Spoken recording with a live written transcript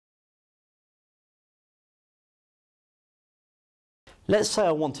Let's say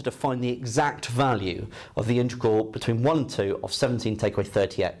I wanted to find the exact value of the integral between 1 and 2 of 17 take away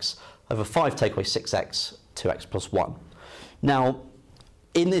 30x over 5 take away 6x, 2x plus 1. Now,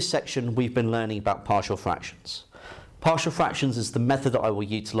 in this section, we've been learning about partial fractions. Partial fractions is the method that I will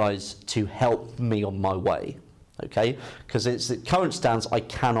utilise to help me on my way, okay? Because it's the current stance, I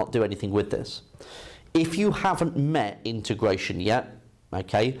cannot do anything with this. If you haven't met integration yet,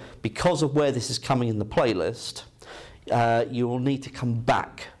 okay, because of where this is coming in the playlist, you will need to come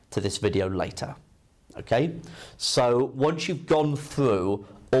back to this video later, okay? So once you've gone through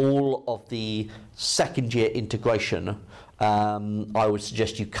all of the second year integration, I would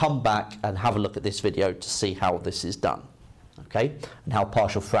suggest you come back and have a look at this video to see how this is done, okay, and how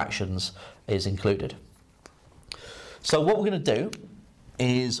partial fractions is included. So what we're going to do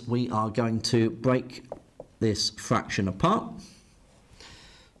is we are going to break this fraction apart.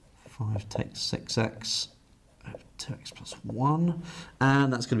 5 take 6x over 2x plus 1,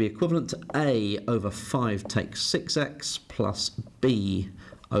 and that's going to be equivalent to a over 5 take 6x plus b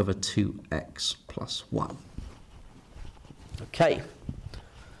over 2x plus 1. Okay,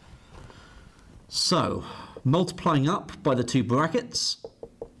 so multiplying up by the two brackets,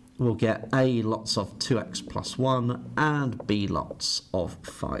 we'll get a lots of 2x plus 1 and b lots of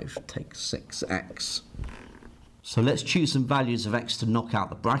 5 take 6x. So let's choose some values of x to knock out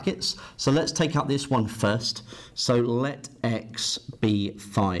the brackets. So let's take out this one first. So let x be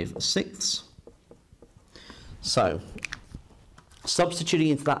 5/6. So substituting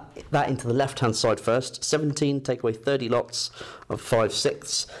into that into the left-hand side first, 17 take away 30 lots of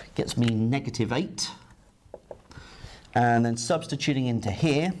 5/6 gets me -8. And then substituting into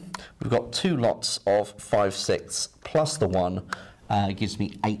here, we've got 2 lots of 5/6 plus the 1 gives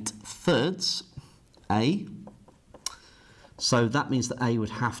me 8/3 a. So that means that a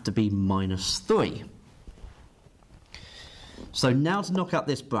would have to be -3. So now to knock out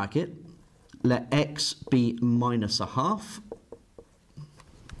this bracket, let x be -1/2.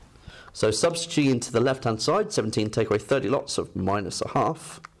 So substituting into the left-hand side, 17 take away 30 lots of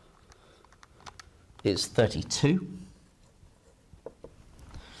 -1/2 is 32.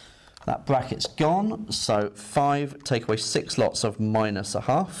 That bracket's gone, so 5 take away 6 lots of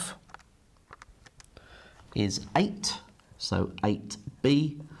 -1/2 is 8, so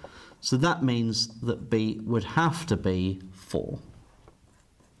 8b. So that means that b would have to be 4.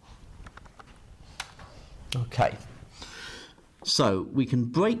 Okay. So we can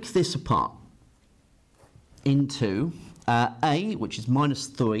break this apart into a, which is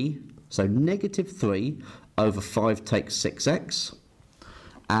 -3, so -3 over 5 take 6x,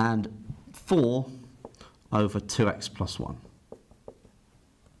 and 4 over 2x plus 1.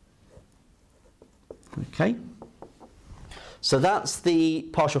 Okay, so that's the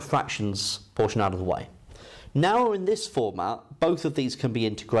partial fractions portion out of the way. Now in this format, both of these can be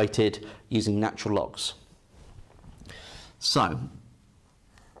integrated using natural logs. So,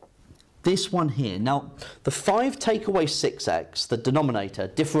 this one here, now the 5 take away 6x, the denominator,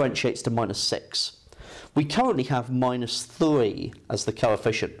 differentiates to -6. We currently have -3 as the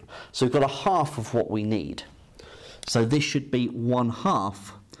coefficient, so we've got a half of what we need. So this should be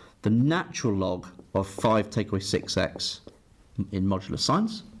 1/2 the natural log of 5 take away 6x in modular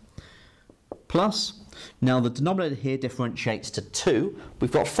signs, plus, now the denominator here differentiates to 2,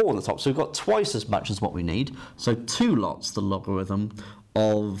 we've got 4 on the top, so we've got twice as much as what we need, so 2 lots the logarithm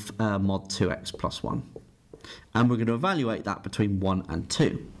of mod 2x plus 1. And we're going to evaluate that between 1 and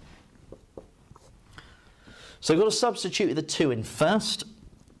 2. So we've got to substitute the 2 in first,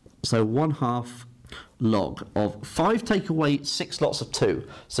 so 1/2 log of 5 take away 6 lots of 2,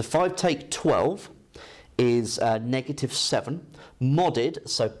 so 5 take 12 is -7, modded,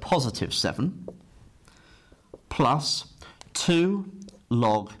 so +7, plus 2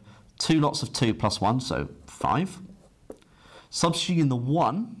 log 2 lots of 2 plus 1, so 5. Substituting the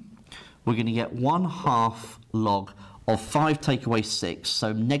 1, we're going to get 1/2 log of 5 take away 6,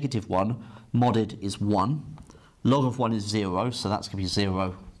 so -1, modded is 1. Log of 1 is 0, so that's going to be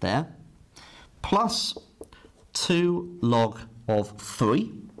 0 there. Plus 2 log of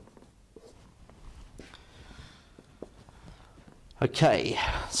 3. Okay,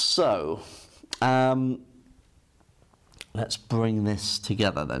 so let's bring this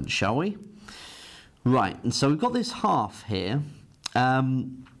together then, shall we? Right, and so we've got this half here.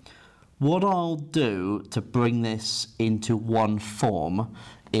 What I'll do to bring this into one form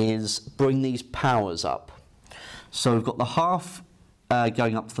is bring these powers up. So we've got the half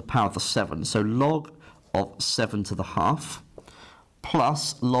going up to the power of the 7, so log of 7 to the half,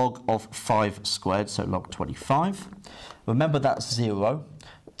 plus log of 5 squared, so log 25. Remember that's 0.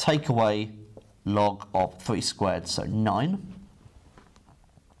 Take away log of 3 squared, so 9.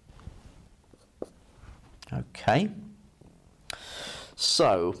 Okay.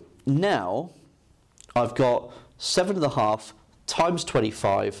 So now I've got 7.5 times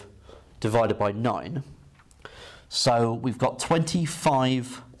 25 divided by 9. So we've got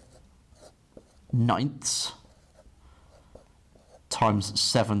 25 ninths times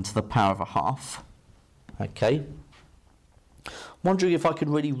 7 to the power of a half. Okay. Wondering if I could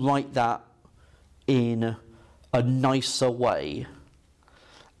really write that in a nicer way.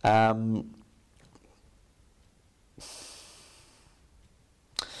 I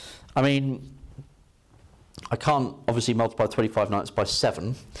mean, I can't obviously multiply 25 ninths by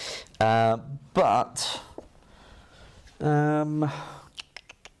 7, but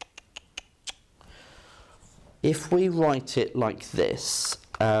if we write it like this,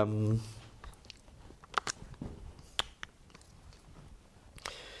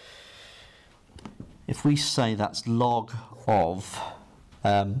 if we say that's log of,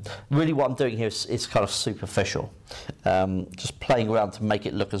 really what I'm doing here is kind of superficial, just playing around to make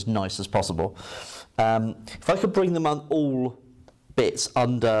it look as nice as possible. If I could bring them on all bits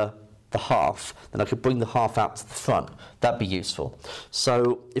under the half, then I could bring the half out to the front. That'd be useful.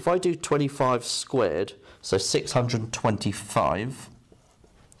 So if I do 25 squared, so 625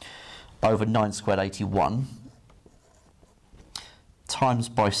 over 9 squared, 81, times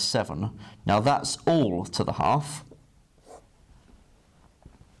by 7. Now that's all to the half.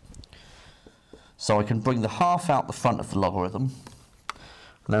 So I can bring the half out the front of the logarithm.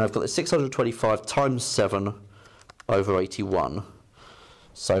 And then I've got the 625 times 7 over 81.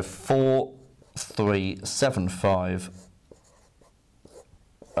 So 4375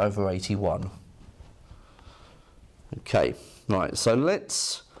 over 81. Okay, right, so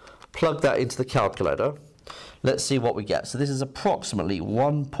let's plug that into the calculator. Let's see what we get. So this is approximately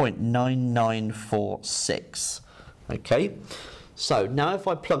 1.9946. Okay, so now if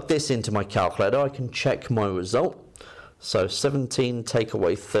I plug this into my calculator, I can check my result. So 17 take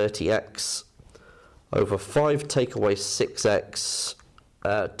away 30x over 5 take away 6x,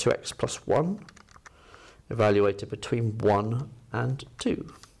 2x plus 1, evaluated between 1 and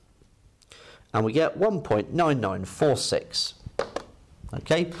 2. And we get 1.9946.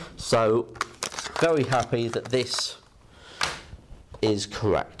 Okay, so very happy that this is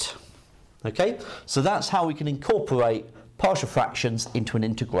correct. Okay, so that's how we can incorporate partial fractions into an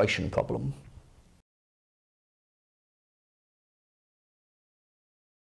integration problem.